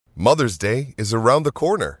Mother's Day is around the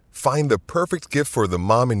corner. Find the perfect gift for the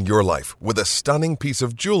mom in your life with a stunning piece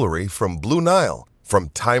of jewelry from Blue Nile. From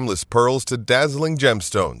timeless pearls to dazzling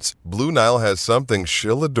gemstones, Blue Nile has something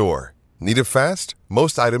she'll adore. Need it fast?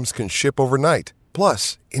 Most items can ship overnight.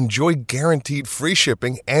 Plus, enjoy guaranteed free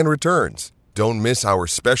shipping and returns. Don't miss our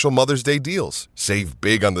special Mother's Day deals. Save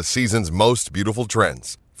big on the season's most beautiful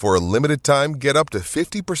trends. For a limited time, get up to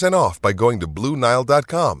 50% off by going to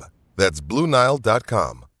BlueNile.com. That's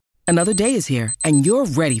BlueNile.com. Another day is here, and you're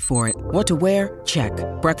ready for it. What to wear? Check.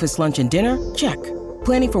 Breakfast, lunch, and dinner? Check.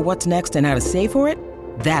 Planning for what's next and how to save for it?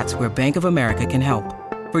 That's where Bank of America can help.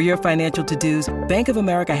 For your financial to-dos, Bank of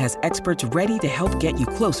America has experts ready to help get you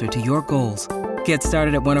closer to your goals. Get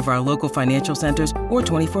started at one of our local financial centers or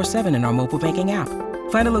 24/7 in our mobile banking app.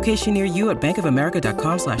 Find a location near you at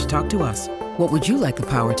bankofamerica.com/talktous. What would you like the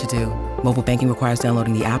power to do? Mobile banking requires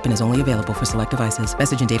downloading the app and is only available for select devices.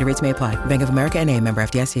 Message and data rates may apply. Bank of America N.A., member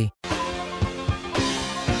FDIC.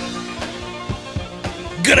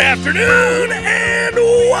 Good afternoon and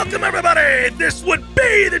welcome, everybody. This would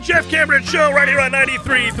be the Jeff Cameron Show right here on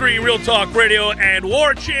 93.3 Real Talk Radio and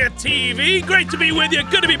War Chant TV. Great to be with you.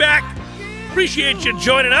 Good to be back. Appreciate you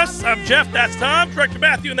joining us. I'm Jeff. That's Tom. Director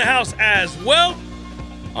Matthew in the house as well.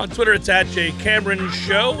 On Twitter, it's at J Cameron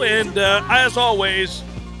Show. And as always,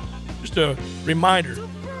 just a reminder,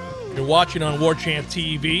 if you're watching on War Chant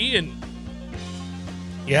TV and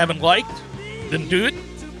you haven't liked, then do it.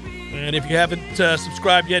 And if you haven't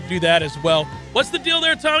subscribed yet, do that as well. What's the deal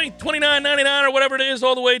there, Tommy? $29.99 or whatever it is,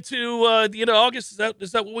 all the way to the end of August.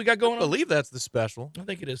 Is that what we got going on? I believe that's the special. I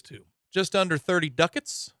think it is too. Just under 30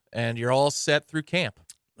 ducats, and you're all set through camp.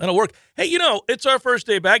 That'll work. Hey, it's our first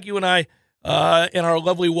day back. You and I and our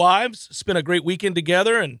lovely wives spent a great weekend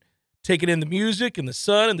together and taking in the music and the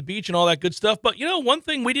sun and the beach and all that good stuff. But, one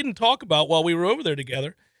thing we didn't talk about while we were over there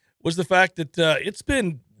together was the fact that it's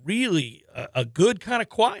been really a good kind of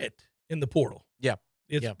quiet in the portal. Yeah.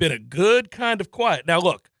 It's been a good kind of quiet. Now,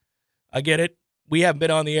 look, I get it. We haven't been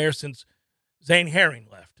on the air since Zane Herring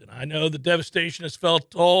left, and I know the devastation has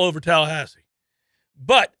felt all over Tallahassee.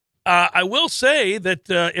 But I will say that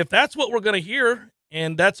if that's what we're going to hear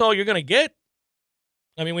and that's all you're going to get,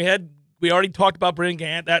 I mean, we already talked about Brendan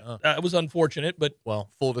Gant. That was unfortunate, but well,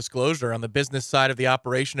 full disclosure, on the business side of the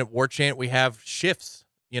operation at War Chant, we have shifts.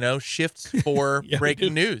 Shifts for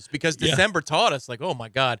breaking news, because December taught us, like, oh my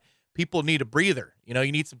God, people need a breather. You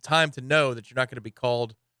need some time to know that you're not going to be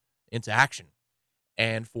called into action.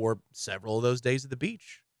 And for several of those days at the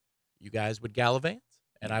beach, you guys would gallivant,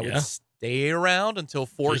 and I would stay around until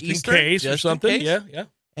 4 just Eastern. In case or something. Yeah.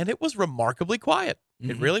 And it was remarkably quiet.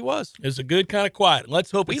 Mm-hmm. It really was. It's a good kind of quiet. Let's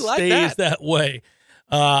hope it stays that way.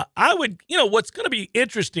 I would, what's going to be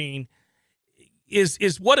interesting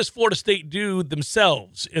is what does Florida State do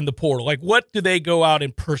themselves in the portal? Like, what do they go out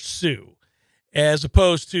and pursue as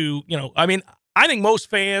opposed to, I think most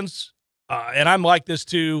fans, and I'm like this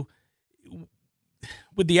too,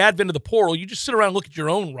 with the advent of the portal, you just sit around and look at your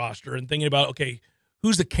own roster and thinking about, okay,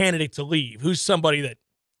 who's the candidate to leave? Who's somebody that,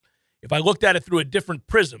 if I looked at it through a different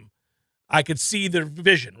prism, I could see their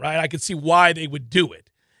vision, right? I could see why they would do it.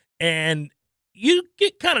 And you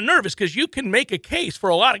get kind of nervous because you can make a case for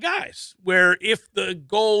a lot of guys where if the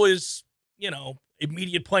goal is,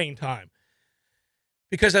 immediate playing time,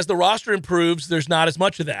 because as the roster improves, there's not as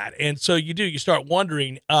much of that. And so you start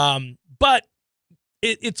wondering. But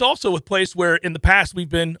it's also a place where in the past we've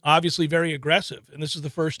been obviously very aggressive. And this is the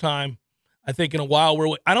first time, I think, in a while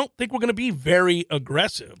where I don't think we're going to be very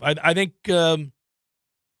aggressive. I think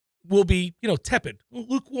we'll be, tepid,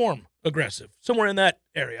 lukewarm aggressive, somewhere in that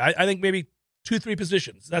area. I think maybe 2-3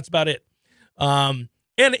 positions. That's about it. And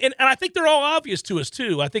I think they're all obvious to us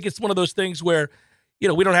too. I think it's one of those things where,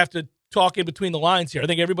 we don't have to talk in between the lines here. I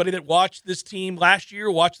think everybody that watched this team last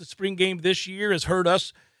year, watched the spring game this year, has heard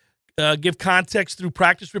us give context through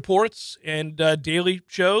practice reports and daily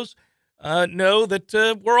shows, know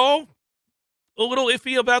that we're all a little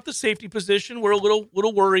iffy about the safety position. We're a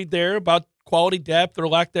little worried there about quality depth or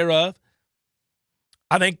lack thereof.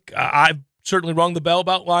 I think I've certainly rung the bell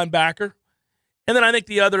about linebacker. And then I think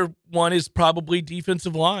the other one is probably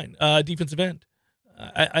defensive line, defensive end.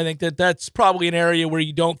 I think that's probably an area where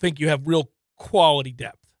you don't think you have real quality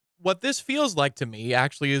depth. What this feels like to me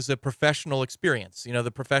actually is a professional experience.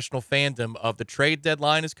 The professional fandom of the trade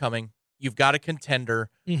deadline is coming. You've got a contender.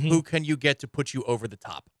 Mm-hmm. Who can you get to put you over the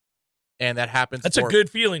top? And that happens. That's a good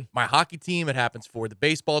feeling. My hockey team. It happens for the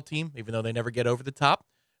baseball team, even though they never get over the top.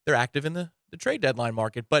 They're active in the trade deadline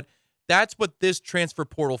market. But that's what this transfer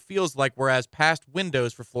portal feels like, whereas past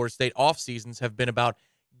windows for Florida State off seasons have been about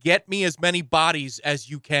get me as many bodies as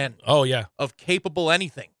you can. Oh, yeah. Of capable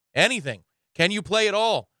anything. Anything. Can you play at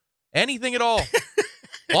all? anything at all.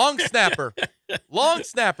 Long snapper, long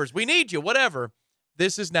snappers. We need you, whatever.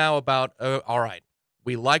 This is now about, all right,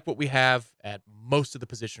 we like what we have at most of the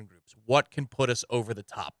position groups. What can put us over the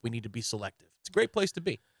top? We need to be selective. It's a great place to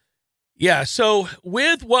be. Yeah, so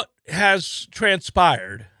with what has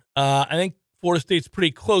transpired, I think Florida State's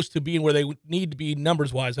pretty close to being where they need to be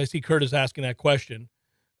numbers-wise. I see Curtis asking that question.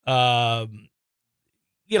 I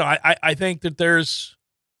think that there's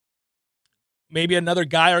maybe another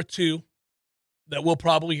guy or two that we'll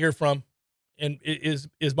probably hear from, and is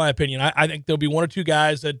my opinion. I think there'll be one or two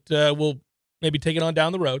guys that will maybe take it on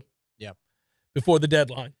down the road. Yeah, before the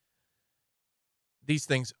deadline. These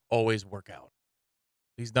things always work out.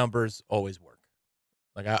 These numbers always work.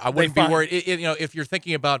 Like I wouldn't be worried. If you're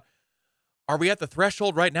thinking about, are we at the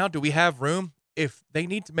threshold right now? Do we have room? If they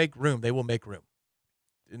need to make room, they will make room.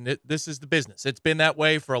 And this is the business. It's been that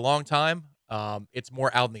way for a long time. It's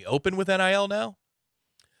more out in the open with NIL now.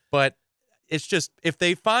 But it's just, if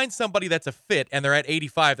they find somebody that's a fit and they're at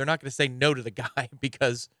 85, they're not going to say no to the guy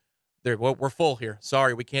because we're full here.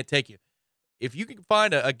 Sorry, we can't take you. If you can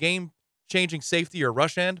find a game-changing safety or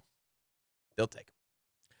rush end, they'll take him.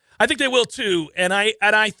 I think they will too, and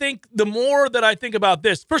I think the more that I think about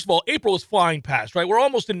this, first of all, April is flying past, right? We're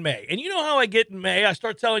almost in May, and you know how I get in May? I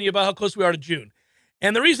start telling you about how close we are to June,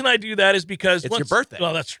 and the reason I do that is because it's your birthday.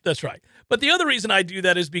 Well, that's right. But the other reason I do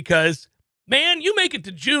that is because, man, you make it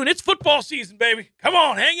to June, it's football season, baby. Come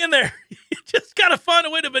on, hang in there. You just got to find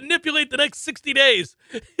a way to manipulate the next 60 days.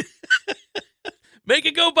 Make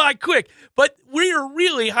it go by quick. But we are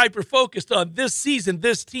really hyper-focused on this season,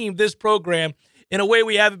 this team, this program, in a way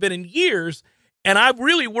we haven't been in years. And I'm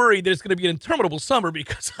really worried that it's going to be an interminable summer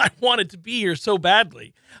because I wanted to be here so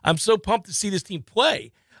badly. I'm so pumped to see this team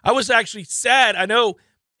play. I was actually sad. I know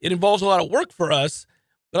it involves a lot of work for us,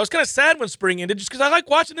 but I was kind of sad when spring ended just because I like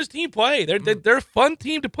watching this team play. They're a fun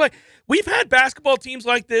team to play. We've had basketball teams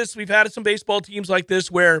like this. We've had some baseball teams like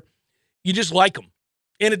this where you just like them.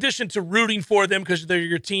 In addition to rooting for them because they're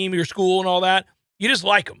your team, your school, and all that, you just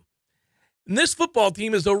like them. And this football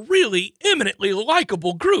team is a really eminently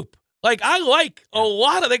likable group. Like, I like a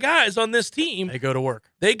lot of the guys on this team. They go to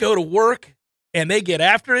work. They go to work, and they get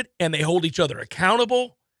after it, and they hold each other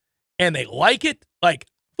accountable, and they like it. Like,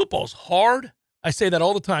 football's hard. I say that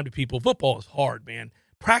all the time to people. Football is hard, man.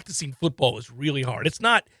 Practicing football is really hard. It's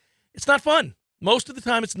not fun. Most of the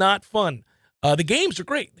time, it's not fun. The games are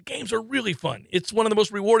great. The games are really fun. It's one of the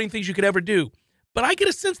most rewarding things you could ever do. But I get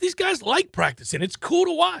a sense these guys like practicing. It's cool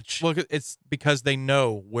to watch. Well, it's because they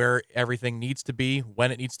know where everything needs to be,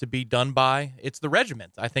 when it needs to be done by. It's the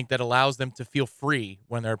regiment, I think, that allows them to feel free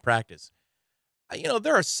when they're at practice.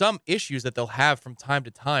 There are some issues that they'll have from time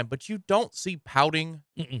to time, but you don't see pouting.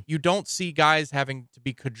 Mm-mm. You don't see guys having to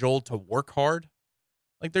be cajoled to work hard.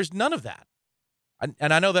 Like, there's none of that.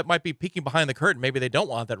 And I know that might be peeking behind the curtain. Maybe they don't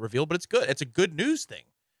want that revealed, but it's good. It's a good news thing.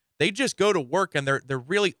 They just go to work, and there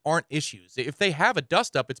really aren't issues. If they have a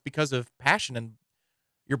dust-up, it's because of passion, and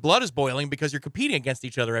your blood is boiling because you're competing against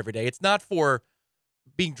each other every day. It's not for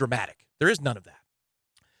being dramatic. There is none of that.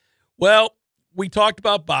 Well, we talked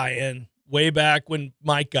about buy-in way back when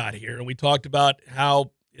Mike got here, and we talked about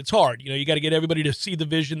how it's hard. You got to get everybody to see the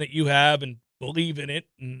vision that you have and believe in it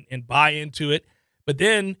and buy into it. But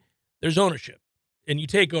then there's ownership. And you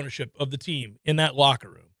take ownership of the team in that locker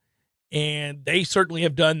room. And they certainly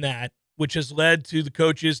have done that, which has led to the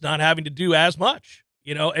coaches not having to do as much,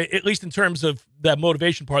 at least in terms of that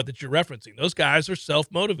motivation part that you're referencing. Those guys are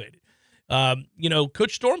self-motivated.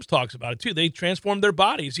 Coach Storms talks about it too. They transform their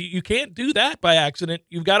bodies. You can't do that by accident.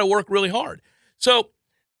 You've got to work really hard. So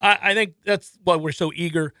I think that's why we're so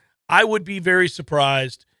eager. I would be very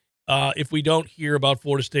surprised if we don't hear about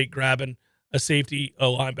Florida State grabbing a safety, a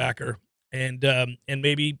linebacker, and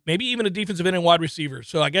maybe even a defensive end and wide receiver.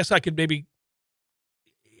 So I guess I could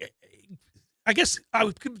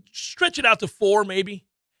stretch it out to 4 maybe.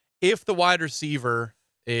 If the wide receiver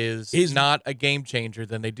is not a game changer,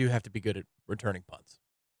 then they do have to be good at returning punts.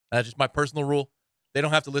 That's just my personal rule. They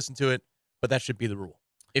don't have to listen to it, but that should be the rule.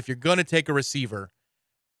 If you're going to take a receiver,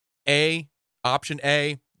 option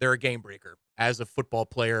A, they're a game breaker as a football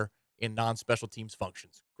player in non-special teams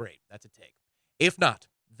functions. Great, that's a take. If not,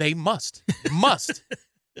 they must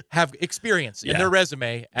have experience in their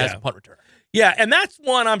resume as a punt returner. Yeah, and that's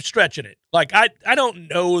one I'm stretching it. Like, I don't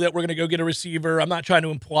know that we're going to go get a receiver. I'm not trying to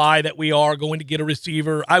imply that we are going to get a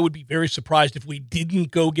receiver. I would be very surprised if we didn't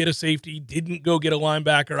go get a safety, didn't go get a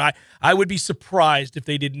linebacker. I would be surprised if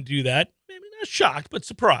they didn't do that. Maybe not shocked, but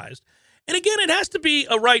surprised. And again, it has to be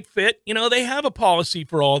a right fit. They have a policy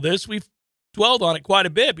for all this. We've dwelled on it quite a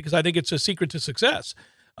bit because I think it's a secret to success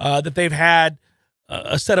that they've had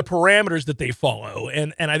a set of parameters that they follow,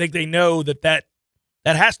 and I think they know that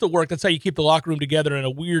has to work. That's how you keep the locker room together in a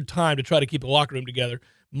weird time to try to keep the locker room together.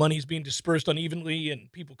 Money's being dispersed unevenly, and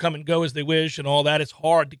people come and go as they wish, and all that. It's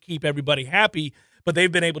hard to keep everybody happy, but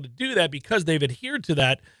they've been able to do that because they've adhered to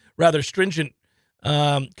that rather stringent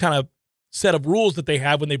kind of set of rules that they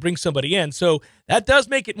have when they bring somebody in. So that does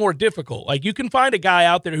make it more difficult. Like, you can find a guy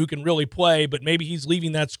out there who can really play, but maybe he's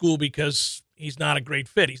leaving that school because he's not a great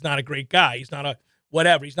fit. He's not a great guy. He's not a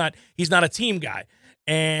whatever. He's not a team guy.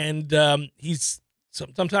 And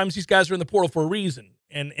sometimes these guys are in the portal for a reason.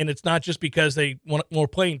 And it's not just because they want more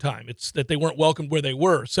playing time. It's that they weren't welcomed where they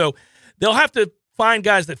were. So they'll have to find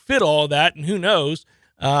guys that fit all of that, and who knows.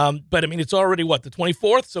 But, I mean, it's already, the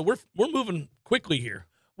 24th? So we're moving quickly here.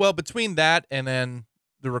 Well, between that and then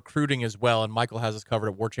the recruiting as well, and Michael has us covered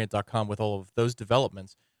at warchant.com with all of those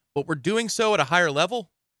developments, but we're doing so at a higher level.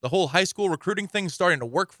 The whole high school recruiting thing is starting to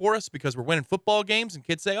work for us because we're winning football games, and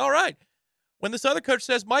kids say, all right, when this other coach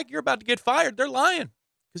says, Mike, you're about to get fired, they're lying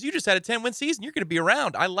because you just had a 10-win season. You're going to be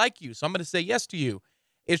around. I like you, so I'm going to say yes to you.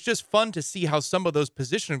 It's just fun to see how some of those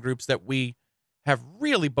position groups that we have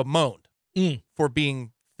really bemoaned for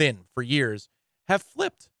being thin for years have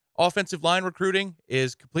flipped. Offensive line recruiting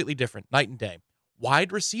is completely different, night and day.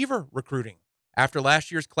 Wide receiver recruiting, after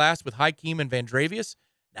last year's class with Hakeem and Vandravius,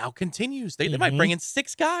 now continues. They might bring in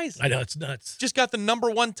 6 guys. I know, it's nuts. Just got the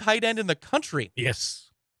number 1 tight end in the country.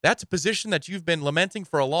 Yes. That's a position that you've been lamenting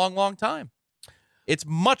for a long, long time. It's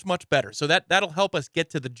much, much better. So that'll help us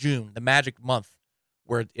get to the June, the magic month,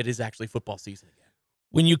 where it is actually football season again.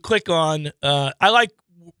 When you click on, I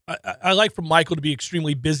like for Michael to be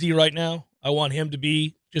extremely busy right now. I want him to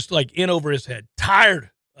be just like in over his head, tired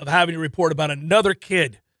of having to report about another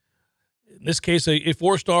kid. In this case, a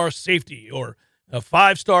 4-star safety or a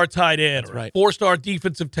 5-star tight end. That's or right. A 4-star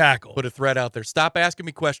defensive tackle. Put a thread out there. Stop asking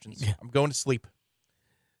me questions. Yeah. I'm going to sleep.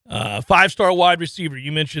 5-star wide receiver.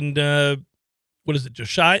 You mentioned, what is it,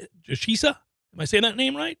 Joshisa? Am I saying that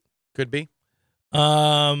name right? Could be.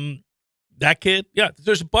 That kid. Yeah,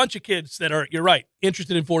 there's a bunch of kids that are, you're right,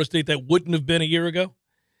 interested in Florida State that wouldn't have been a year ago.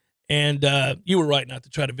 And you were right not to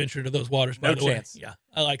try to venture into those waters, by the way. No chance. Yeah,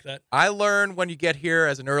 I like that. I learn when you get here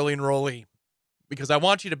as an early enrollee because I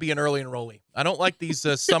want you to be an early enrollee. I don't like these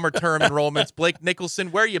summer term enrollments. Blake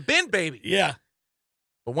Nicholson, where you been, baby? Yeah.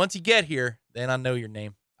 But once you get here, then I know your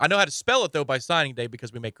name. I know how to spell it, though, by signing day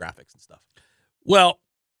because we make graphics and stuff. Well,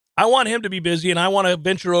 I want him to be busy, and I want to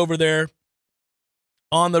venture over there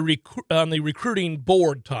on the recruiting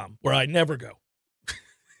board, Tom, where I never go.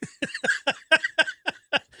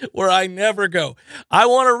 Where I never go. I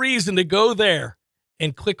want a reason to go there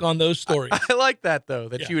and click on those stories. I like that, though,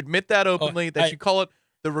 that you admit that openly, that you call it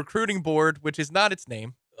the recruiting board, which is not its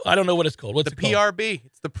name. I don't know what it's called. What's the it called? PRB.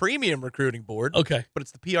 It's the Premium Recruiting Board. Okay. But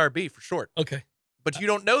it's the PRB for short. Okay. But you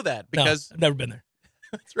don't know that because... No, I've never been there.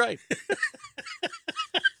 That's right.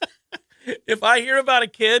 If I hear about a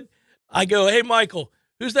kid, I go, hey, Michael,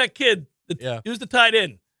 who's that kid? Who's the tight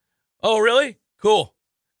end? Oh, really? Cool.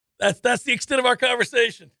 That's the extent of our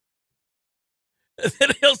conversation. And then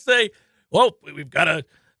he'll say, well, we've got a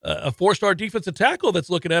 4-star defensive tackle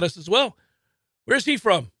that's looking at us as well. Where's he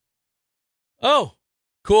from? Oh,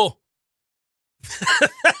 cool.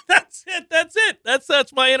 That's it.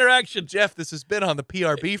 That's my interaction. Jeff, this has been on the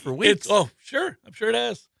PRB for weeks. Sure. I'm sure it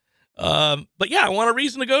has. But yeah, I want a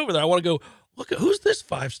reason to go over there. I want to go, look at who's this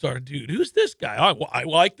 5-star dude? Who's this guy? I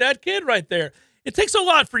like that kid right there. It takes a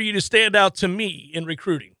lot for you to stand out to me in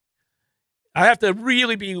recruiting. I have to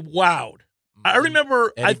really be wowed. I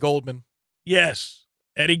remember Eddie Goldman. Yes,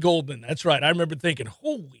 Eddie Goldman. That's right. I remember thinking,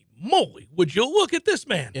 holy moly, would you look at this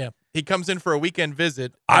man? Yeah. He comes in for a weekend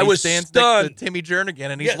visit. I was stunned. Next to Timmy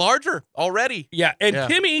Jernigan, and he's larger already. Yeah, and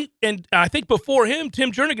Timmy, and I think before him,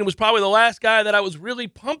 Tim Jernigan was probably the last guy that I was really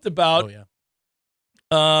pumped about. Oh,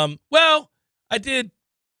 yeah. Well, I did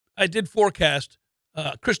forecast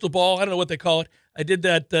crystal ball. I don't know what they call it. I did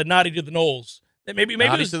that Noddy to the Knowles. Maybe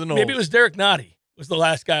it was Derek Noddy was the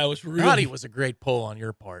last guy I was really. Noddy was a great pull on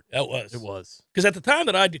your part. That was. It was. Because at the time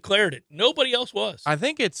that I declared it, nobody else was. I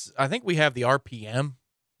think we have the RPM,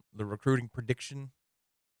 the recruiting prediction.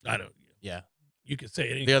 I don't. Yeah. You could say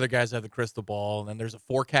anything. The other guys have the crystal ball, and then there's a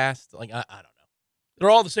forecast. Like I don't know. They're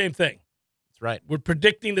all the same thing. That's right. We're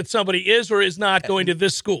predicting that somebody is or is not going to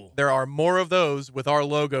this school. There are more of those with our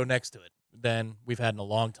logo next to it than we've had in a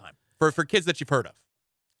long time for kids that you've heard of.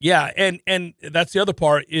 Yeah, and that's the other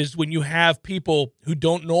part is when you have people who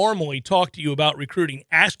don't normally talk to you about recruiting,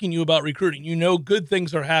 asking you about recruiting, you know good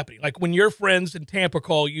things are happening. Like when your friends in Tampa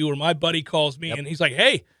call you or my buddy calls me and he's like,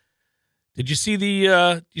 hey, did you see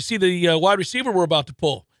the wide receiver we're about to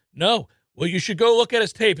pull? No. Well, you should go look at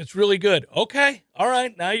his tape. It's really good. Okay. All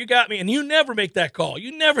right. Now you got me. And you never make that call.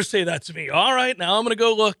 You never say that to me. All right. Now I'm going to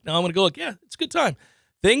go look. Yeah, it's a good time.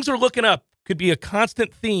 Things are looking up. Could be a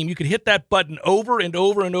constant theme. You could hit that button over and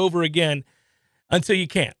over and over again until you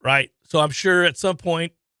can't, right? So I'm sure at some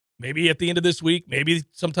point, maybe at the end of this week, maybe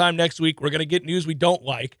sometime next week, we're going to get news we don't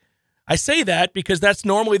like. I say that because that's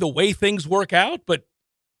normally the way things work out, but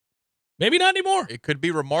maybe not anymore. It could be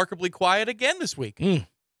remarkably quiet again this week.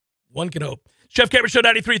 One can hope. Chef Cameron Show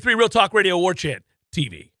 93.3 Real Talk Radio War Chant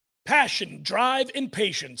TV. Passion, drive, and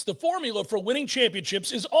patience. The formula for winning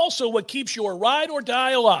championships is also what keeps your ride or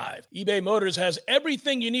die alive. eBay Motors has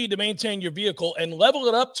everything you need to maintain your vehicle and level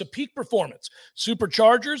it up to peak performance.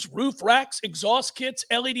 Superchargers, roof racks, exhaust kits,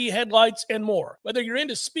 LED headlights, and more. Whether you're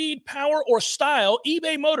into speed, power, or style,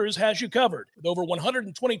 eBay Motors has you covered. With over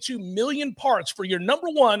 122 million parts for your number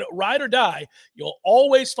one ride or die, you'll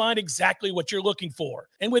always find exactly what you're looking for.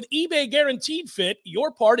 And with eBay Guaranteed Fit,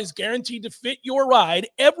 your part is guaranteed to fit your ride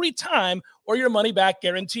every time, or your money back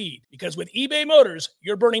guaranteed. Because with eBay Motors,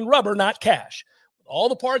 you're burning rubber, not cash. With all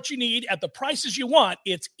the parts you need at the prices you want,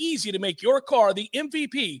 it's easy to make your car the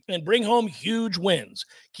MVP and bring home huge wins.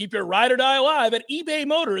 Keep your ride or die alive at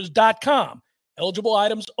ebaymotors.com. Eligible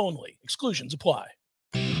items only. Exclusions apply.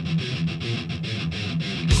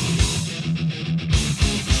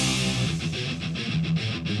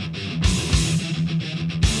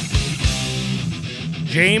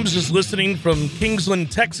 James is listening from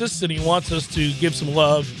Kingsland, Texas, and he wants us to give some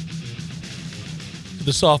love to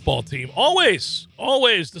the softball team. Always,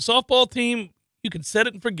 the softball team, you can set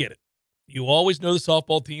it and forget it. You always know the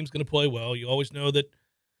softball team's going to play well. You always know that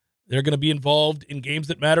they're going to be involved in games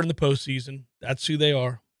that matter in the postseason. That's who they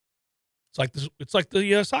are. It's like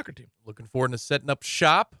the soccer team. Looking forward to setting up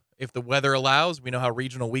shop if the weather allows. We know how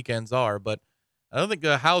regional weekends are, but I don't think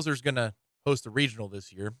Hauser's going to host a regional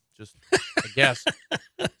this year. Just I guess.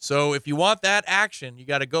 So if you want that action, you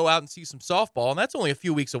got to go out and see some softball, and that's only a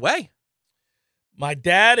few weeks away. My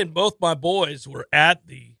dad and both my boys were at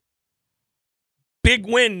the big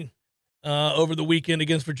win over the weekend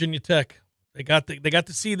against Virginia Tech. They got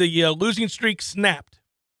to see the losing streak snapped.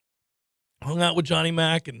 Hung out with Johnny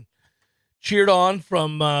Mack and cheered on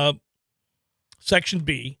from Section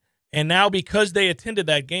B. And now because they attended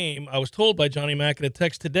that game, I was told by Johnny Mack in a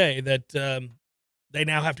text today that they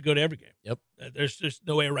now have to go to every game. Yep. There's just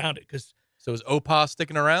no way around it. So is Opa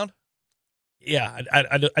sticking around? Yeah,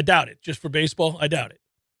 I doubt it. Just for baseball, I doubt it.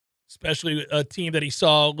 Especially a team that he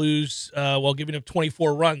saw lose while giving up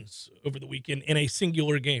 24 runs over the weekend in a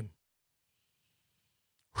singular game.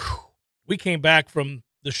 Whew. We came back from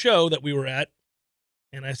the show that we were at,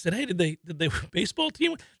 and I said, hey, did they baseball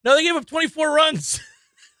team? No, they gave up 24 runs.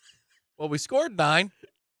 Well, we scored 9.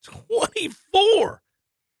 24.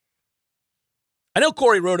 I know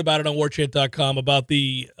Corey wrote about it on warchant.com about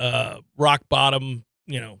the rock bottom,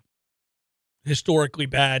 historically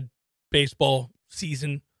bad baseball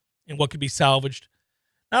season and what could be salvaged.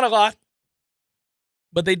 Not a lot,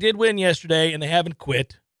 but they did win yesterday, and they haven't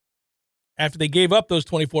quit. After they gave up those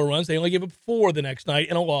 24 runs, they only gave up 4 the next night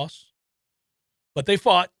in a loss. But they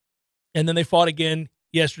fought, and then they fought again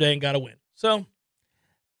yesterday and got a win. So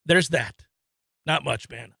there's that. Not much,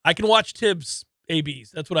 man. I can watch Tibbs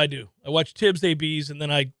ABs. That's what I do. I watch Tibbs ABs, and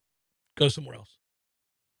then I go somewhere else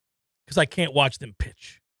because I can't watch them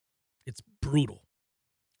pitch. It's brutal.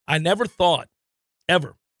 I never thought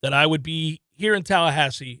ever that I would be here in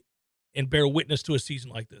Tallahassee and bear witness to a season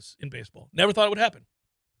like this in baseball. Never thought it would happen.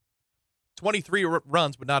 23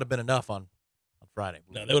 runs would not have been enough on Friday.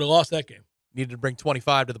 No, they would have lost that game. Needed to bring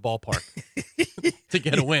 25 to the ballpark to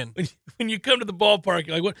get a win. When you come to the ballpark,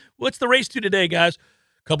 you're like, what's the race to today, guys?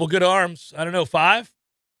 A couple good arms. I don't know, 5?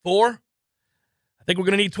 4? I think we're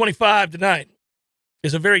going to need 25 tonight.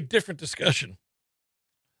 Is a very different discussion.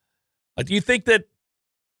 Do you think that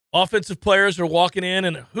offensive players are walking in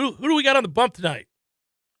and who do we got on the bump tonight?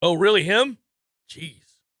 Oh, really, him?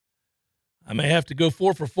 Jeez. I may have to go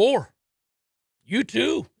 4 for 4. You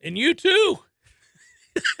too. And you too.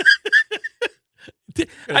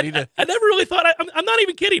 I never really thought, I'm not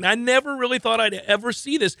even kidding. I never really thought I'd ever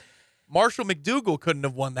see this. Marshall McDougal couldn't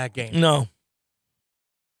have won that game. No.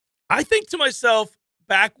 I think to myself,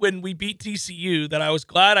 back when we beat TCU, that I was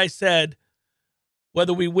glad I said,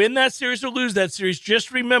 whether we win that series or lose that series,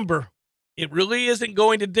 just remember, it really isn't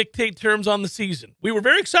going to dictate terms on the season. We were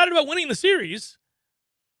very excited about winning the series,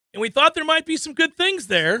 and we thought there might be some good things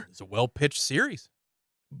there. It's a well-pitched series.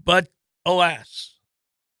 But, alas,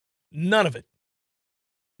 none of it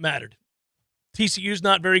mattered. TCU's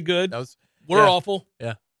not very good. We're awful.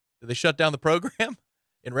 Yeah. Did they shut down the program?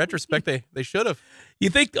 In retrospect, they should have. You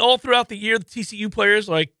think all throughout the year, the TCU players,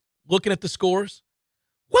 like, looking at the scores.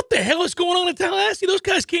 What the hell is going on in Tallahassee? Those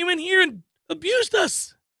guys came in here and abused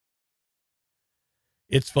us.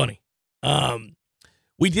 It's funny.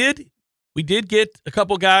 We did get a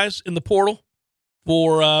couple guys in the portal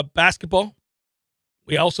for basketball.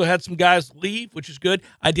 We also had some guys leave, which is good.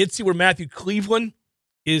 I did see where Matthew Cleveland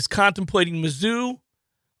is contemplating Mizzou,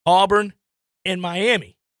 Auburn, and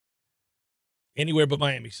Miami. Anywhere but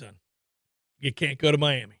Miami, son. You can't go to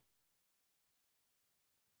Miami.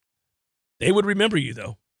 They would remember you,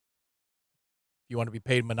 though. If you want to be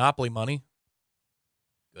paid monopoly money,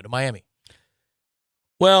 go to Miami.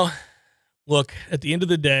 Well, look, at the end of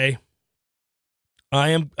the day,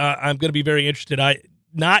 I'm going to be very interested.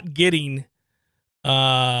 Not getting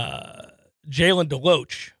Jalen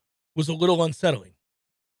DeLoach was a little unsettling.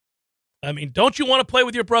 I mean, don't you want to play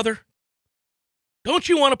with your brother? Don't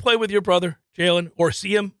you want to play with your brother, Jalen, or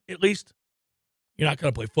see him at least? You're not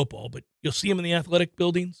going to play football, but you'll see him in the athletic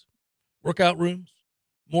buildings, workout rooms,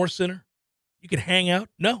 Moore Center. You can hang out.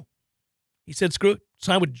 No. He said, screw it.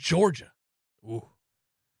 Sign with Georgia. Ooh.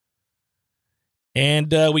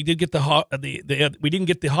 And we did get we didn't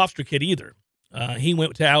get the Hofstra kid either. He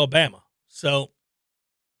went to Alabama. So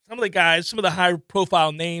some of the guys, some of the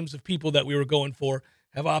high-profile names of people that we were going for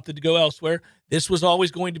have opted to go elsewhere. This was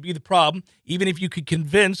always going to be the problem, even if you could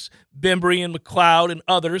convince Bembry and McLeod and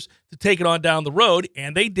others to take it on down the road,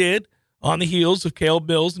 and they did on the heels of Caleb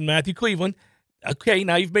Mills and Matthew Cleveland. Okay,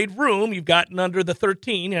 now you've made room. You've gotten under the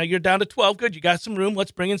 13. Now you're down to 12. Good, you got some room.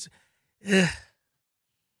 Let's bring in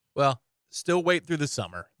Well, still wait through the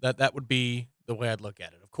summer. That would be the way I'd look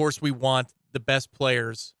at it. Of course, we want the best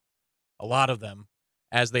players, a lot of them,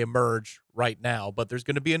 as they emerge right now, but there's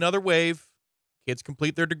going to be another wave. Kids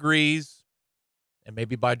complete their degrees, and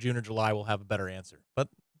maybe by June or July we'll have a better answer. But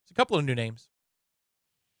it's a couple of new names.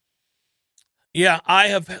 Yeah, I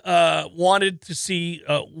have wanted to see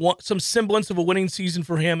some semblance of a winning season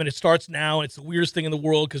for him, and it starts now. It's the weirdest thing in the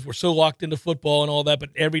world because we're so locked into football and all that, but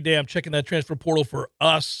every day I'm checking that transfer portal for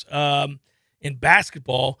us in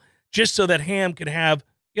basketball just so that Ham can have,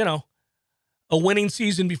 a winning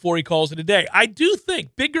season before he calls it a day. I do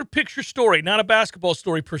think, bigger picture story, not a basketball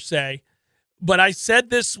story per se, but I said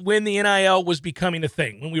this when the NIL was becoming a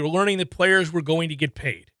thing, when we were learning that players were going to get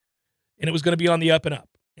paid, and it was going to be on the up and up,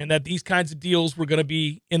 and that these kinds of deals were going to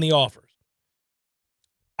be in the offers.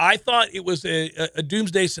 I thought it was a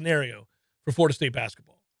doomsday scenario for Florida State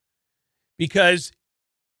basketball because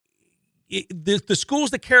the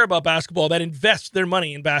schools that care about basketball, that invest their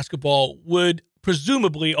money in basketball, would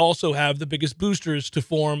presumably also have the biggest boosters to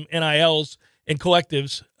form NILs and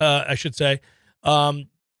collectives, I should say,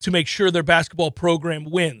 to make sure their basketball program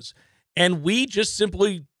wins. And we just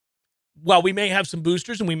simply, while we may have some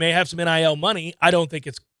boosters and we may have some NIL money, I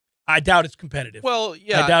doubt it's competitive. Well,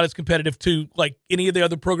 yeah. I doubt it's competitive to like any of the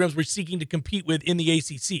other programs we're seeking to compete with in the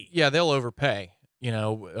ACC. Yeah, they'll overpay,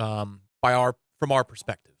 from our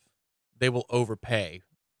perspective. They will overpay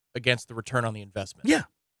against the return on the investment. Yeah.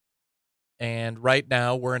 And right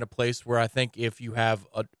now we're in a place where I think if you have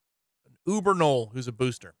an uber Knoll who's a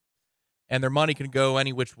booster and their money can go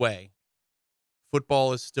any which way,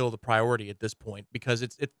 football is still the priority at this point because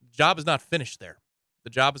the job is not finished there. The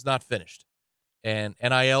job is not finished. And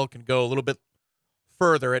NIL can go a little bit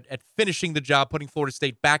further at finishing the job, putting Florida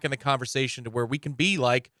State back in the conversation to where we can be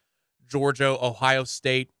like Georgia, Ohio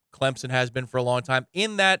State, Clemson has been for a long time,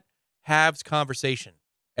 in that halves conversation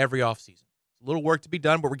every offseason. A little work to be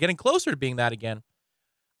done, but we're getting closer to being that again.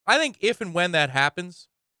 I think if and when that happens,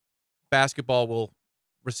 basketball will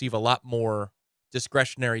receive a lot more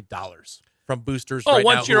discretionary dollars from boosters. Oh, right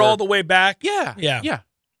once now, you're all the way back? Yeah.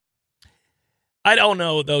 I don't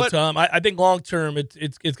know, though, but, Tom. I think long-term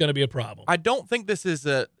it's going to be a problem. I don't think this is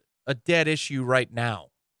a dead issue right now.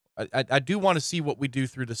 I do want to see what we do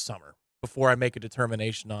through the summer before I make a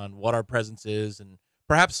determination on what our presence is, and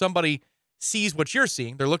perhaps somebody sees what you're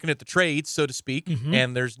seeing. They're looking at the trades, so to speak,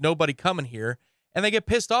 and there's nobody coming here, and they get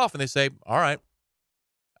pissed off, and they say, all right,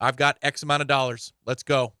 I've got X amount of dollars. Let's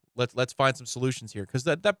go. Let's find some solutions here, because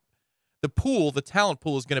the talent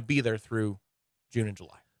pool is going to be there through June and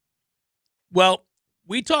July. Well,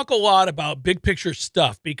 we talk a lot about big picture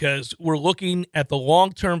stuff because we're looking at the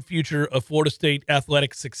long-term future of Florida State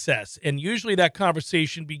athletic success. And usually that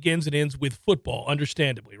conversation begins and ends with football,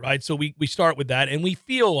 understandably, right? So we start with that, and we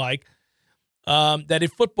feel like that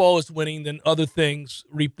if football is winning, then other things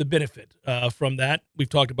reap the benefit from that. We've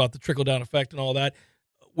talked about the trickle-down effect and all that,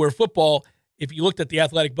 where football, if you looked at the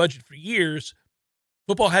athletic budget for years,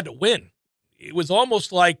 football had to win. It was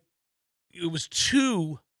almost like it was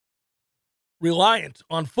too reliant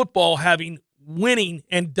on football having winning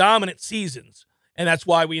and dominant seasons. And that's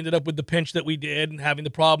why we ended up with the pinch that we did and having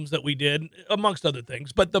the problems that we did, amongst other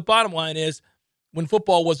things. But the bottom line is, when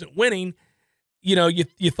football wasn't winning,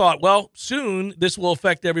 you thought, well, soon this will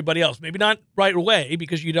affect everybody else. Maybe not right away,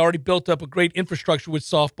 because you'd already built up a great infrastructure with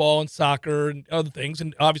softball and soccer and other things.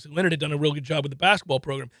 And obviously Leonard had done a real good job with the basketball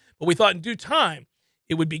program. But we thought in due time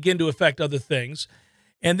it would begin to affect other things.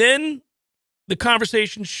 And then the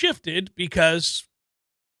conversation shifted because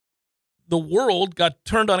the world got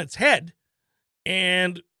turned on its head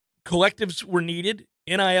and collectives were needed.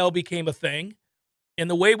 NIL became a thing. And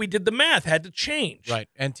the way we did the math had to change. Right.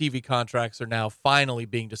 And TV contracts are now finally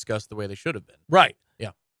being discussed the way they should have been. Right.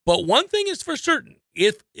 Yeah. But one thing is for certain,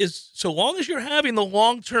 so long as you're having the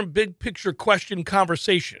long-term big picture question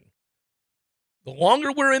conversation, the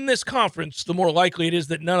longer we're in this conference, the more likely it is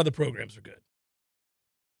that none of the programs are good.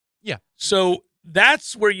 Yeah. So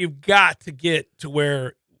that's where you've got to get to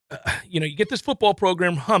where, you get this football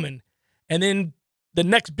program humming, and then the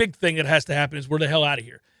next big thing that has to happen is we're the hell out of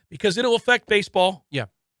here. Because it'll affect baseball. Yeah.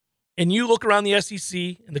 And you look around the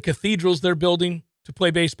SEC and the cathedrals they're building to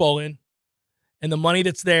play baseball in, and the money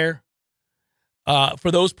that's there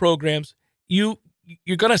for those programs, you're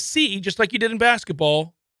going to see, just like you did in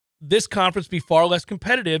basketball, this conference be far less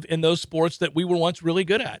competitive in those sports that we were once really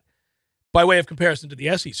good at, by way of comparison to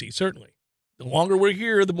the SEC, certainly. The longer we're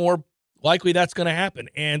here, the more likely that's going to happen.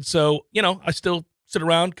 And so, I still sit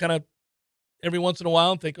around kind of every once in a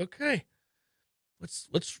while and think, okay,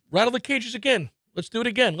 Let's rattle the cages again. Let's do it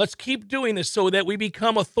again. Let's keep doing this so that we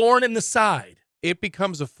become a thorn in the side. It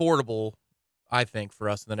becomes affordable, I think, for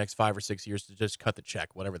us in the next 5 or 6 years to just cut the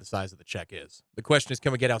check, whatever the size of the check is. The question is,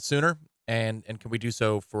 can we get out sooner, and can we do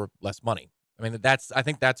so for less money? I mean, I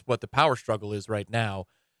think that's what the power struggle is right now,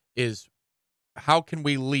 is how can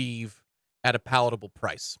we leave at a palatable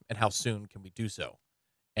price, and how soon can we do so?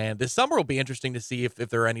 And this summer will be interesting to see if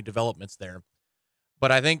there are any developments there.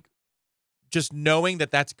 But I think just knowing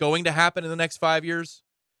that that's going to happen in the next 5 years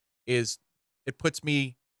it puts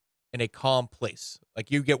me in a calm place.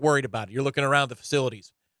 Like, you get worried about it. You're looking around the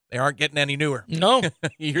facilities. They aren't getting any newer. No.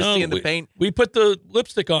 You're seeing the paint. We put the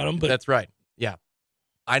lipstick on them. But that's right. Yeah.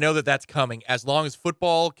 I know that that's coming. As long as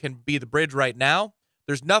football can be the bridge right now,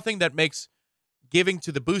 there's nothing that makes giving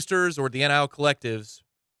to the boosters or the NIL collectives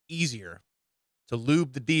easier to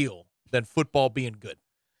lube the deal than football being good.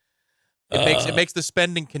 It makes the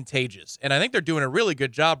spending contagious. And I think they're doing a really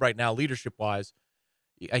good job right now, leadership-wise.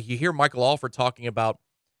 You hear Michael Alford talking about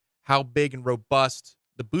how big and robust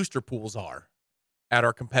the booster pools are at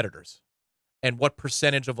our competitors and what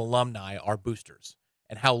percentage of alumni are boosters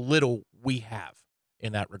and how little we have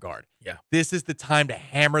in that regard. Yeah. This is the time to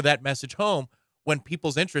hammer that message home when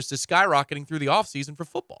people's interest is skyrocketing through the offseason for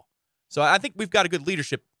football. So I think we've got a good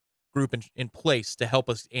leadership group in place to help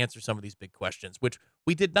us answer some of these big questions, which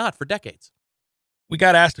we did not for decades. We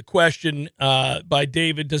got asked a question by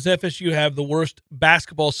David. Does FSU have the worst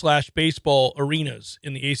basketball/baseball arenas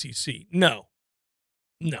in the ACC? No.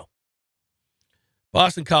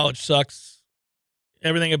 Boston College sucks.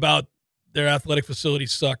 Everything about their athletic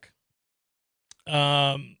facilities suck.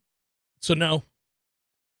 So no.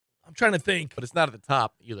 I'm trying to think. But it's not at the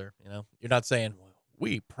top either, You're not saying, well,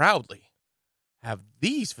 we proudly have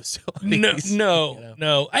these facilities.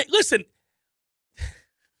 No. Listen,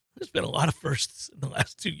 there's been a lot of firsts in the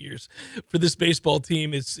last 2 years for this baseball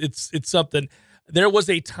team. It's something. There was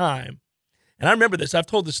a time, and I remember this. I've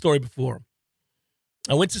told this story before.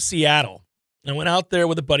 I went to Seattle. I went out there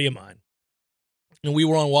with a buddy of mine, and we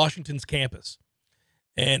were on Washington's campus.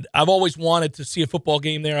 And I've always wanted to see a football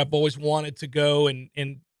game there. I've always wanted to go and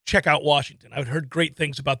check out Washington. I've heard great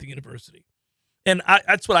things about the university. And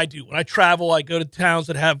that's what I do. When I travel, I go to towns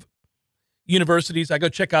that have universities. I go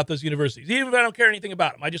check out those universities, even if I don't care anything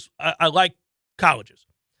about them. I like colleges,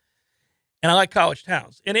 and I like college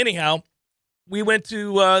towns. And anyhow, we went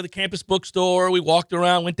to the campus bookstore. We walked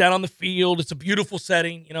around, went down on the field. It's a beautiful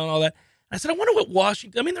setting, and all that. I said, I wonder what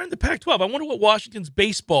Washington, I mean, they're in the Pac-12. I wonder what Washington's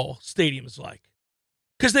baseball stadium is like.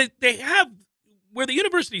 Because they have, where the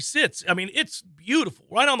university sits, I mean, it's beautiful.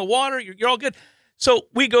 Right on the water. You're all good. So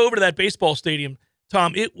we go over to that baseball stadium,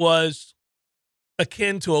 Tom. It was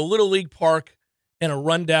akin to a little league park in a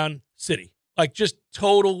rundown city. Like, just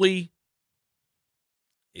totally,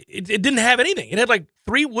 it didn't have anything. It had like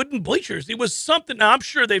 3 wooden bleachers. It was something. Now, I'm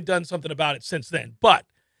sure they've done something about it since then, but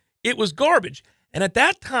it was garbage. And at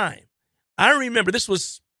that time, I remember, this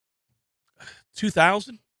was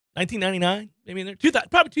 2000, 1999, maybe in there, 2000,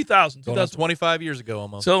 probably 2000. 25 years ago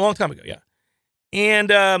almost. So a long time ago, yeah.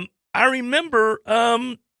 And I remember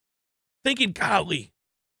thinking, golly,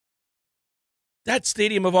 that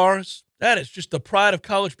stadium of ours, that is just the pride of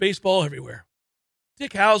college baseball everywhere.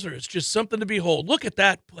 Dick Hauser is just something to behold. Look at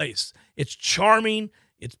that place. It's charming.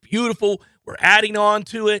 It's beautiful. We're adding on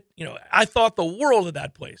to it. I thought the world of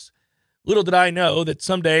that place. Little did I know that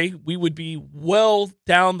someday we would be well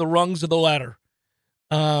down the rungs of the ladder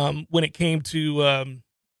when it came to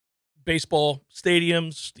baseball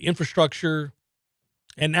stadiums, the infrastructure,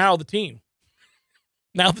 and now the team.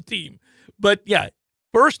 But, yeah,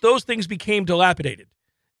 first those things became dilapidated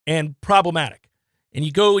and problematic. And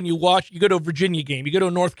you go and you go to a Virginia game, you go to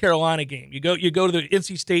a North Carolina game, you go to the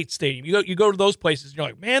NC State stadium, you go to those places, and you're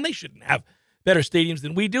like, man, they shouldn't have better stadiums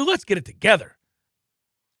than we do. Let's get it together.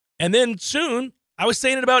 And then soon, I was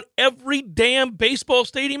saying it about every damn baseball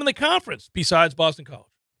stadium in the conference besides Boston College.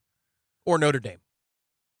 Or Notre Dame.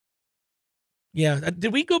 Yeah.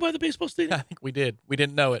 Did we go by the baseball stadium? I think we did. We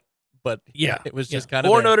didn't know it, but it was just kind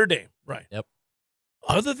of Or Notre Dame, right. Yep.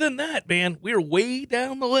 Other than that, man, we're way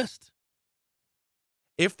down the list.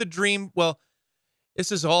 If the dream, well,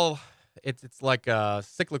 this is all, it's like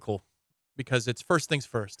cyclical because it's first things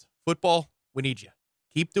first. Football, we need you.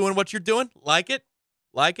 Keep doing what you're doing. Like it.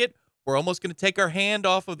 We're almost going to take our hand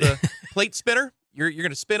off of the plate spinner. You're going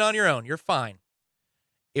to spin on your own. You're fine.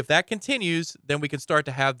 If that continues, then we can start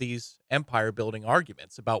to have these empire-building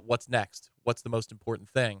arguments about what's next, what's the most important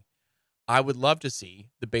thing. I would love to see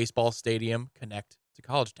the baseball stadium connect to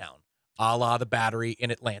College Town, a la the Battery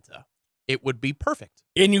in Atlanta. It would be perfect.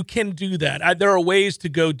 And you can do that. There are ways to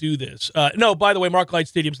go do this. No, by the way, Mark Light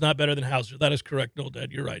Stadium's not better than Hauser. That is correct, Noel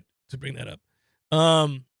Dad. You're right to bring that up.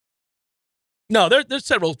 No, there's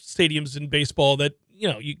several stadiums in baseball that,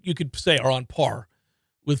 you could say are on par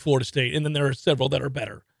with Florida State, and then there are several that are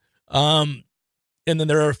better. And then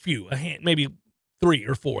there are a few, maybe 3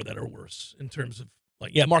 or 4 that are worse in terms of,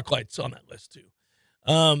 Mark Light's on that list too.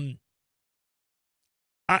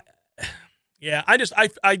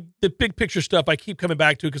 The big picture stuff I keep coming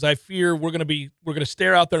back to because I fear we're going to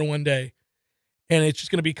stare out there one day and it's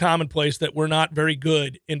just going to be commonplace that we're not very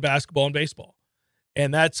good in basketball and baseball.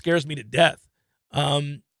 And that scares me to death.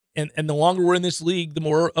 And the longer we're in this league, the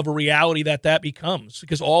more of a reality that becomes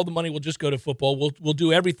because all the money will just go to football. We'll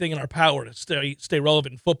do everything in our power to stay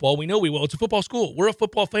relevant in football. We know we will. It's a football school. We're a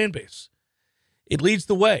football fan base. It leads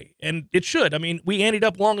the way, and it should. I mean, we ended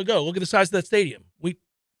up long ago. Look at the size of that stadium.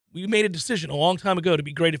 We made a decision a long time ago to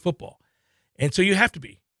be great at football, and so you have to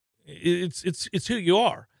be. It's who you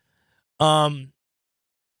are.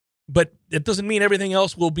 But it doesn't mean everything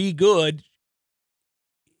else will be good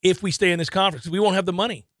if we stay in this conference. We won't have the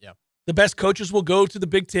money. Yeah. The best coaches will go to the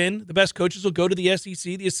Big Ten. The best coaches will go to the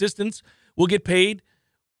SEC. The assistants will get paid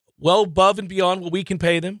well above and beyond what we can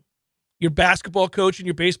pay them. Your basketball coach and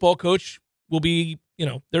your baseball coach will be,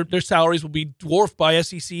 their salaries will be dwarfed by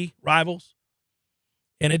SEC rivals.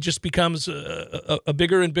 And it just becomes a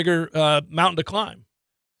bigger and bigger mountain to climb.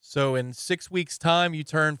 So in 6 weeks' time, you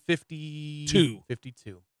turn 52.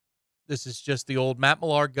 This is just the old Matt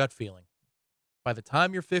Millar gut feeling. By the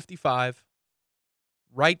time you're 55,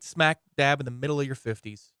 right smack dab in the middle of your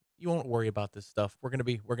 50s, you won't worry about this stuff. We're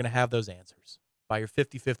gonna have those answers. By your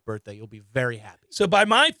 55th birthday, you'll be very happy. So by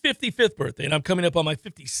my 55th birthday, and I'm coming up on my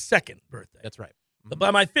 52nd birthday. That's right. But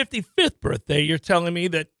by my 55th birthday, you're telling me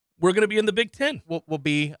that we're going to be in the Big Ten. We'll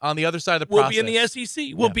be on the other side of the process. We'll be in the SEC.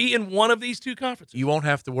 We'll be in one of these two conferences. You won't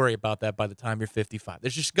have to worry about that by the time you're 55.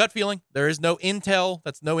 There's just gut feeling. There is no intel.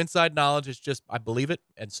 That's no inside knowledge. It's just, I believe it,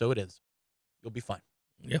 and so it is. You'll be fine.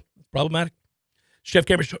 Yeah, it's problematic. Jeff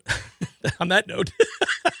Cameron Show. On that note,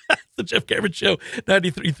 the Jeff Cameron Show,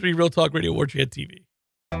 93.3 Real Talk Radio, War Chant TV.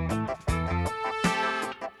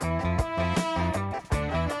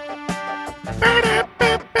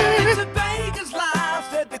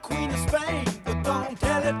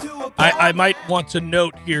 I might want to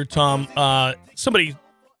note here, Tom, somebody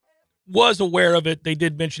was aware of it. They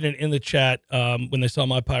did mention it in the chat when they saw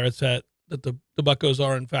my Pirates hat, that the Buccos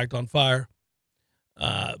are, in fact, on fire.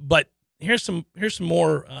 But here's some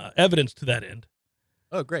more evidence to that end.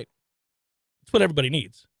 Oh, great. It's what everybody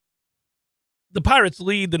needs. The Pirates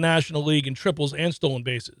lead the National League in triples and stolen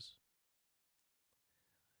bases.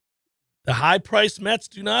 The high-priced Mets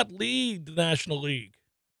do not lead the National League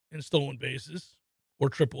in stolen bases or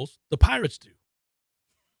triples. The Pirates do.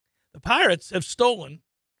 The Pirates have stolen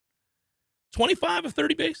 25 of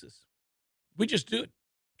 30 bases. We just do it.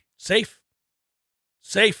 Safe.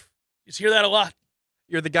 You hear that a lot.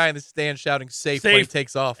 You're the guy in the stand shouting safe when he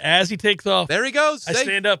takes off. As he takes off. There he goes. I safe.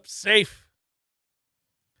 stand up, safe.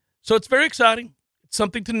 So it's very exciting. It's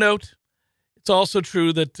something to note. It's also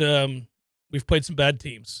true that we've played some bad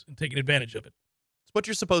teams and taken advantage of it. It's what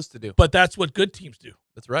you're supposed to do. But that's what good teams do.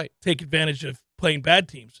 That's right. Take advantage of playing bad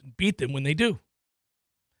teams and beat them when they do.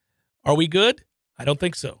 Are we good? I don't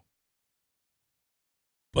think so.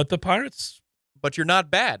 But the Pirates. But you're not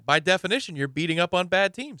bad. By definition, you're beating up on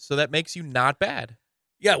bad teams, so that makes you not bad.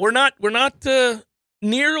 Yeah, we're not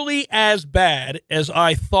nearly as bad as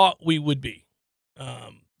I thought we would be.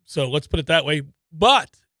 So let's put it that way. But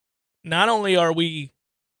not only are we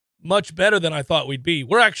much better than I thought we'd be,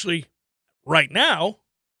 we're actually, right now,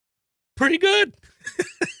 pretty good.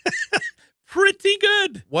 Pretty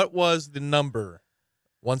good. What was the number?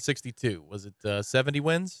 162. Was it 70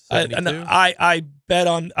 wins? 72? I bet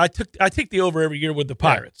on. I take the over every year with the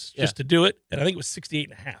Pirates just to do it, and I think it was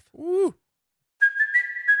 68.5. Woo.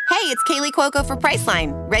 Hey, it's Kaylee Cuoco for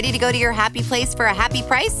Priceline. Ready to go to your happy place for a happy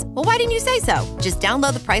price? Well, why didn't you say so? Just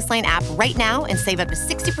download the Priceline app right now and save up to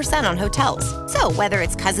 60% on hotels. So whether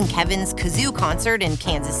it's Cousin Kevin's Kazoo Concert in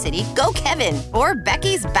Kansas City, go Kevin, or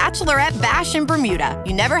Becky's Bachelorette Bash in Bermuda,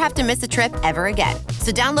 you never have to miss a trip ever again.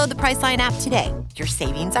 So download the Priceline app today. Your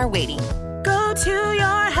savings are waiting. Go to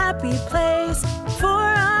your happy place for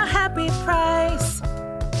a happy price.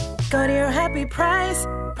 Go to your happy price,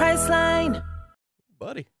 Priceline.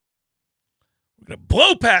 Buddy. We're going to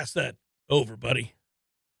blow past that over, buddy.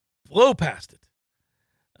 Blow past it.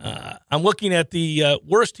 I'm looking at the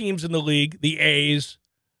worst teams in the league, the A's,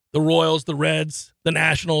 the Royals, the Reds, the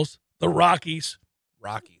Nationals, the Rockies.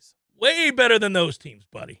 Rockies. Way better than those teams,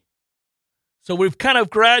 buddy. So we've kind of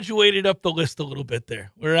graduated up the list a little bit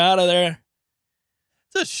there. We're out of there.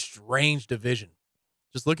 It's a strange division.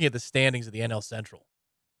 Just looking at the standings of the NL Central.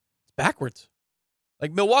 It's backwards.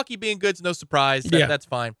 Like Milwaukee being good is no surprise. That's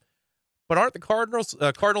fine. But aren't the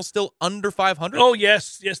Cardinals still under 500? Oh,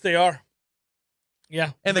 yes. Yes, they are.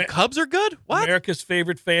 Yeah. And the Cubs are good? What? America's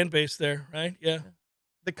favorite fan base there, right? Yeah.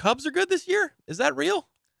 The Cubs are good this year? Is that real?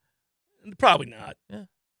 Probably not. Yeah.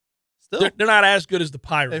 Still. They're not as good as the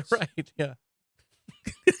Pirates. Right, yeah.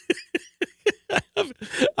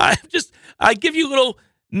 I give you little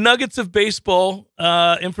nuggets of baseball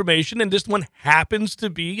information, and this one happens to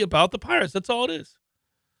be about the Pirates. That's all it is.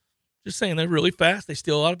 Just saying, they're really fast. They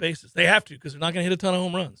steal a lot of bases. They have to because they're not going to hit a ton of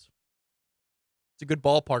home runs. It's a good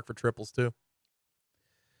ballpark for triples, too.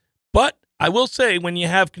 But I will say, when you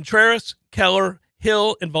have Contreras, Keller,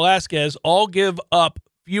 Hill, and Velasquez all give up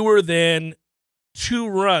fewer than 2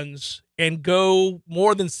 runs and go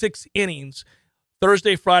more than 6 innings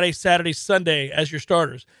Thursday, Friday, Saturday, Sunday as your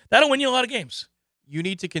starters, that'll win you a lot of games. You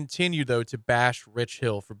need to continue, though, to bash Rich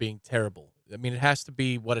Hill for being terrible. I mean, it has to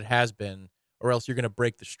be what it has been, or else you're going to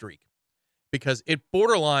break the streak. Because it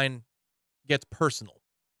borderline gets personal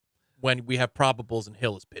when we have probables and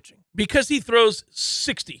Hill is pitching. Because he throws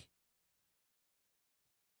 60.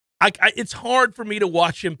 It's hard for me to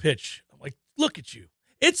watch him pitch. I'm like, look at you.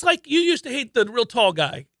 It's like you used to hate the real tall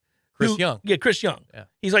guy. Chris Young. Yeah, Chris Young. Yeah.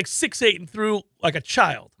 He's like 6'8" and threw like a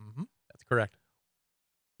child. Mm-hmm. That's correct.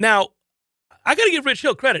 Now, I got to give Rich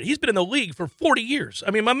Hill credit. He's been in the league for 40 years.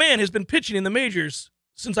 I mean, my man has been pitching in the majors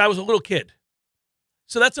since I was a little kid.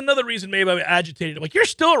 So that's another reason maybe I'm agitated. I'm like, you're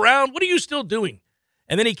still around? What are you still doing?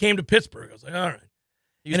 And then he came to Pittsburgh. I was like, all right.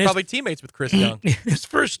 He was probably teammates with Chris Young. His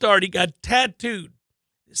first start, he got tattooed.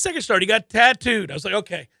 His second start, he got tattooed. I was like,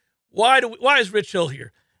 okay, why is Rich Hill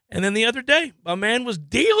here? And then the other day, my man was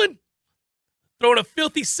dealing, throwing a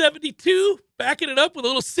filthy 72, backing it up with a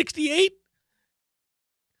little 68.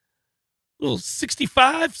 Little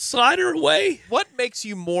 65 slider away. What makes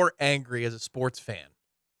you more angry as a sports fan?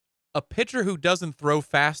 A pitcher who doesn't throw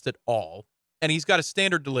fast at all, and he's got a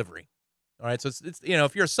standard delivery. All right, so it's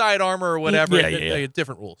if you're a side armor or whatever,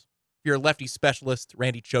 different rules. If you're a lefty specialist,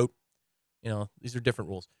 Randy Choate, these are different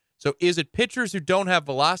rules. So is it pitchers who don't have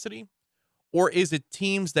velocity, or is it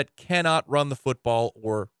teams that cannot run the football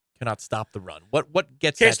or cannot stop the run? What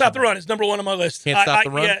gets can't stop the run is number one on my list. Can't stop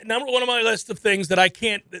the run? Yeah, number one on my list of things that I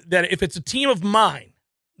can't, that if it's a team of mine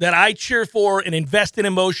that I cheer for and invest in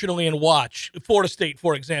emotionally and watch, Florida State,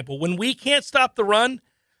 for example, when we can't stop the run,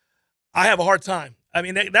 I have a hard time. I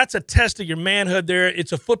mean, that's a test of your manhood there.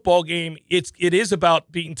 It's a football game. It is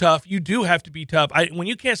about being tough. You do have to be tough. When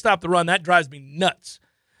you can't stop the run, that drives me nuts.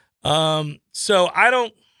 So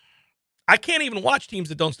I can't even watch teams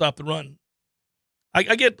that don't stop the run.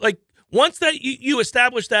 I get, like, once that you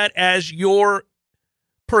establish that as your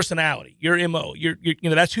personality, your MO,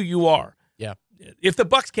 that's who you are. Yeah. If the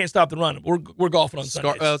Bucks can't stop the run, we're golfing on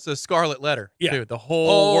Sundays. It's a scarlet letter, too. The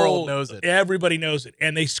whole world knows it. Everybody knows it,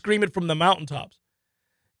 and they scream it from the mountaintops.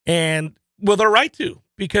 And, well, they're right to,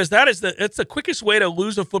 because that's the quickest way to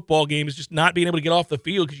lose a football game is just not being able to get off the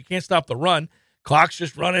field because you can't stop the run. Clock's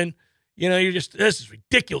just running. This is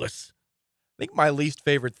ridiculous. I think my least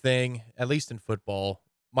favorite thing, at least in football,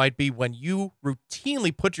 might be when you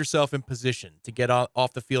routinely put yourself in position to get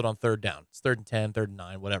off the field on third down. It's 3rd and 10, 3rd and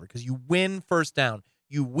 9, whatever, because you win first down,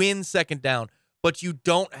 you win second down, but you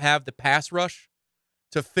don't have the pass rush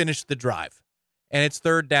to finish the drive. And it's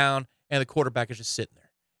third down, and the quarterback is just sitting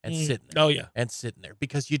there and sitting there. Oh, yeah. And sitting there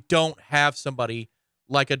because you don't have somebody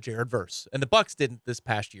like a Jared Verse. And the Bucs didn't this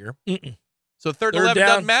past year. So third and 11 down,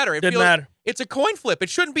 doesn't matter. Didn't matter. It's a coin flip. It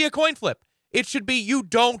shouldn't be a coin flip. It should be you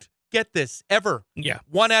don't get this ever. Yeah.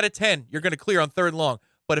 1 out of 10, you're going to clear on third and long.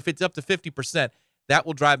 But if it's up to 50%, that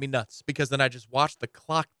will drive me nuts because then I just watch the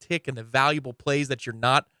clock tick and the valuable plays that you're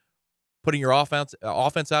not putting your offense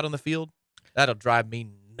out on the field. That'll drive me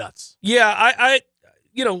nuts. Yeah, I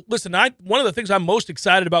listen, one of the things I'm most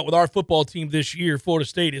excited about with our football team this year, Florida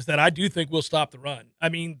State, is that I do think we'll stop the run. I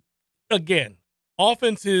mean, again,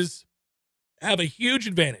 offenses have a huge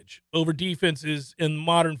advantage over defenses in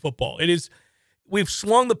modern football. We've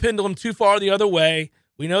swung the pendulum too far the other way.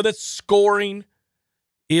 We know that scoring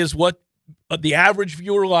is what the average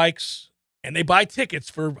viewer likes, and they buy tickets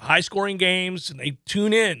for high-scoring games, and they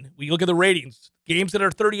tune in. We look at the ratings. Games that are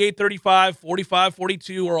 38-35,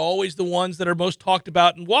 45-42 are always the ones that are most talked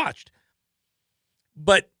about and watched.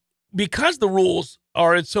 But because the rules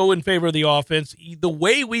are so in favor of the offense, the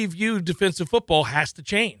way we view defensive football has to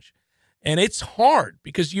change. And it's hard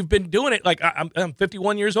because you've been doing it. Like, I'm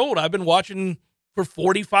 51 years old. I've been watching for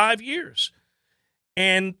 45 years.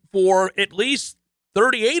 And for at least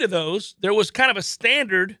 38 of those, there was kind of a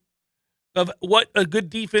standard of what a good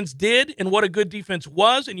defense did and what a good defense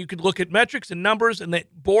was, and you could look at metrics and numbers and that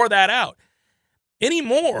bore that out.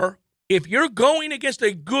 Anymore, if you're going against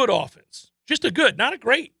a good offense, just a good, not a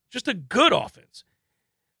great, just a good offense,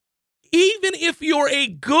 even if you're a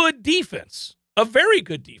good defense, a very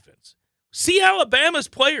good defense, see Alabama's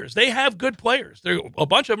players. They have good players. A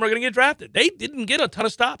bunch of them are going to get drafted. They didn't get a ton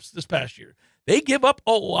of stops this past year. They give up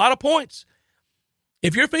a lot of points.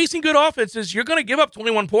 If you're facing good offenses, you're going to give up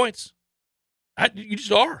 21 points. You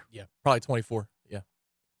just are. Yeah, probably 24. Yeah.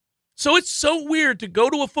 So it's so weird to go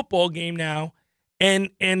to a football game now and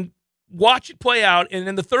watch it play out. And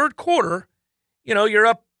in the third quarter, you're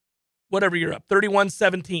up, whatever you're up,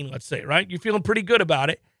 31-17, let's say, right? You're feeling pretty good about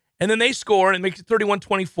it. And then they score and it makes it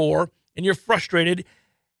 31-24, and you're frustrated.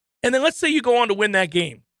 And then let's say you go on to win that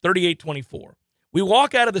game, 38-24. We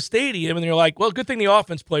walk out of the stadium and you're like, well, good thing the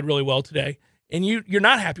offense played really well today. And you're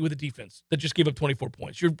not happy with the defense that just gave up 24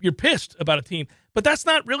 points. You're pissed about a team, but that's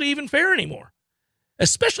not really even fair anymore,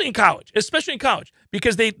 especially in college,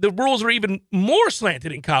 because the rules are even more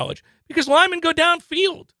slanted in college because linemen go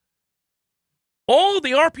downfield. All of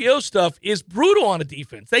the RPO stuff is brutal on a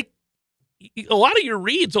defense. A lot of your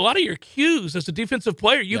reads, a lot of your cues as a defensive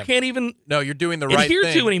player, you can't even you're doing the right adhere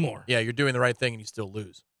thing to anymore. Yeah, you're doing the right thing and you still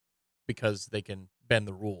lose because they can bend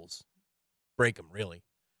the rules, break them really.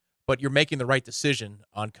 But you're making the right decision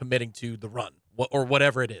on committing to the run or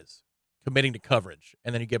whatever it is, committing to coverage,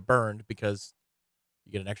 and then you get burned because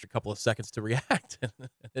you get an extra couple of seconds to react.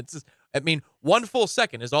 I mean, 1 full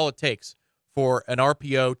second is all it takes for an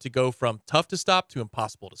RPO to go from tough to stop to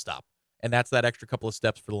impossible to stop, and that's that extra couple of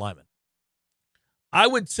steps for the lineman. I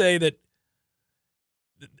would say that,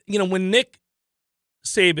 when Nick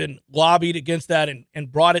Saban lobbied against that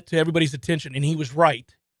and brought it to everybody's attention, and he was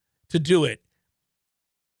right to do it,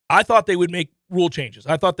 I thought they would make rule changes.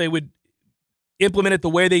 I thought they would implement it the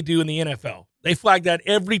way they do in the NFL. They flag that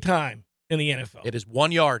every time in the NFL. It is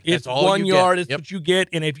 1 yard. It's all 1 yard. Get. It's what you get.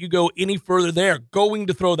 And if you go any further, they're going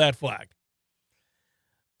to throw that flag.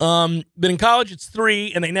 But in college, it's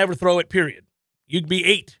 3, and they never throw it, period. You'd be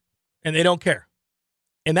 8, and they don't care.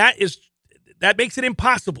 And that makes it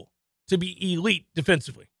impossible to be elite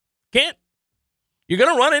defensively. Can't. You're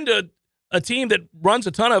going to run into a team that runs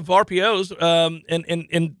a ton of RPOs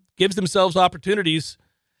and gives themselves opportunities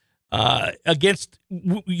against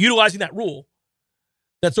utilizing that rule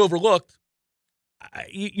that's overlooked.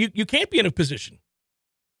 You can't be in a position.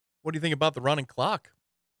 What do you think about the running clock?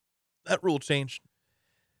 That rule changed.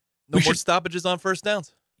 No more stoppages on first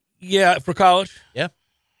downs. Yeah, for college. Yeah.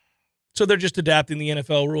 So they're just adapting the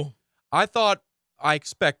NFL rule. I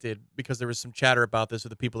expected, because there was some chatter about this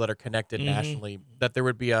with the people that are connected nationally, that there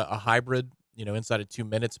would be a hybrid, inside of 2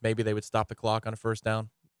 minutes. Maybe they would stop the clock on a first down,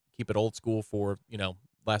 keep it old school for,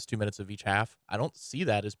 last 2 minutes of each half. I don't see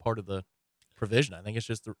that as part of the provision. I think it's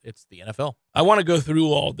just it's the NFL. I want to go through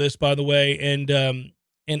all this, by the way, and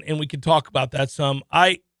we can talk about that some.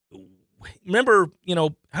 I remember,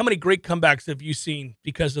 how many great comebacks have you seen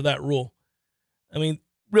because of that rule? I mean,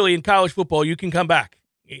 really, in college football, you can come back.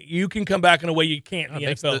 You can come back in a way you can't in the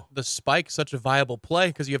NFL. Makes the spike such a viable play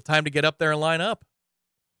because you have time to get up there and line up.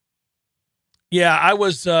 Yeah, I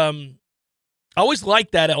always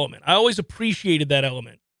liked that element. I always appreciated that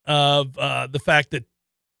element of the fact that,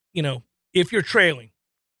 if you're trailing,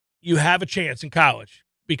 you have a chance in college.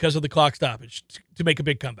 because of the clock stoppage to make a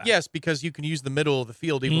big comeback. Yes, because you can use the middle of the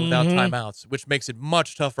field even without timeouts, which makes it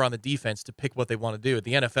much tougher on the defense to pick what they want to do. At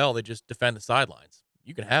the NFL, they just defend the sidelines.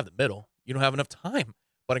 You can have the middle. You don't have enough time.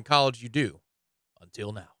 But in college, you do.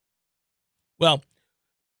 Until now. Well,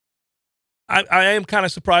 I am kind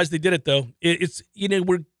of surprised they did it, though. It's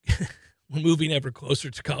we're moving ever closer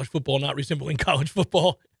to college football not resembling college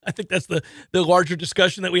football. I think that's the larger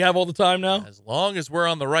discussion that we have all the time now. As long as we're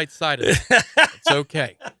on the right side of it, it's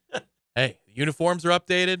okay. Hey, uniforms are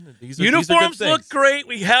updated. Uniforms look great.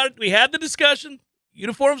 We had the discussion.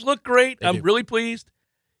 Uniforms look great. I'm really pleased.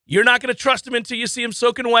 You're not going to trust them until you see them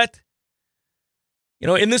soaking wet.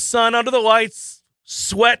 In the sun, under the lights,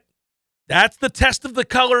 sweat. That's the test of the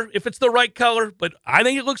color, if it's the right color. But I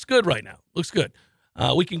think it looks good right now. Looks good.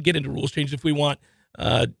 We can get into rules changes if we want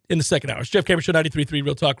in the second hour. It's Jeff Cameron Show, 93.3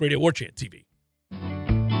 Real Talk Radio, War Chant TV.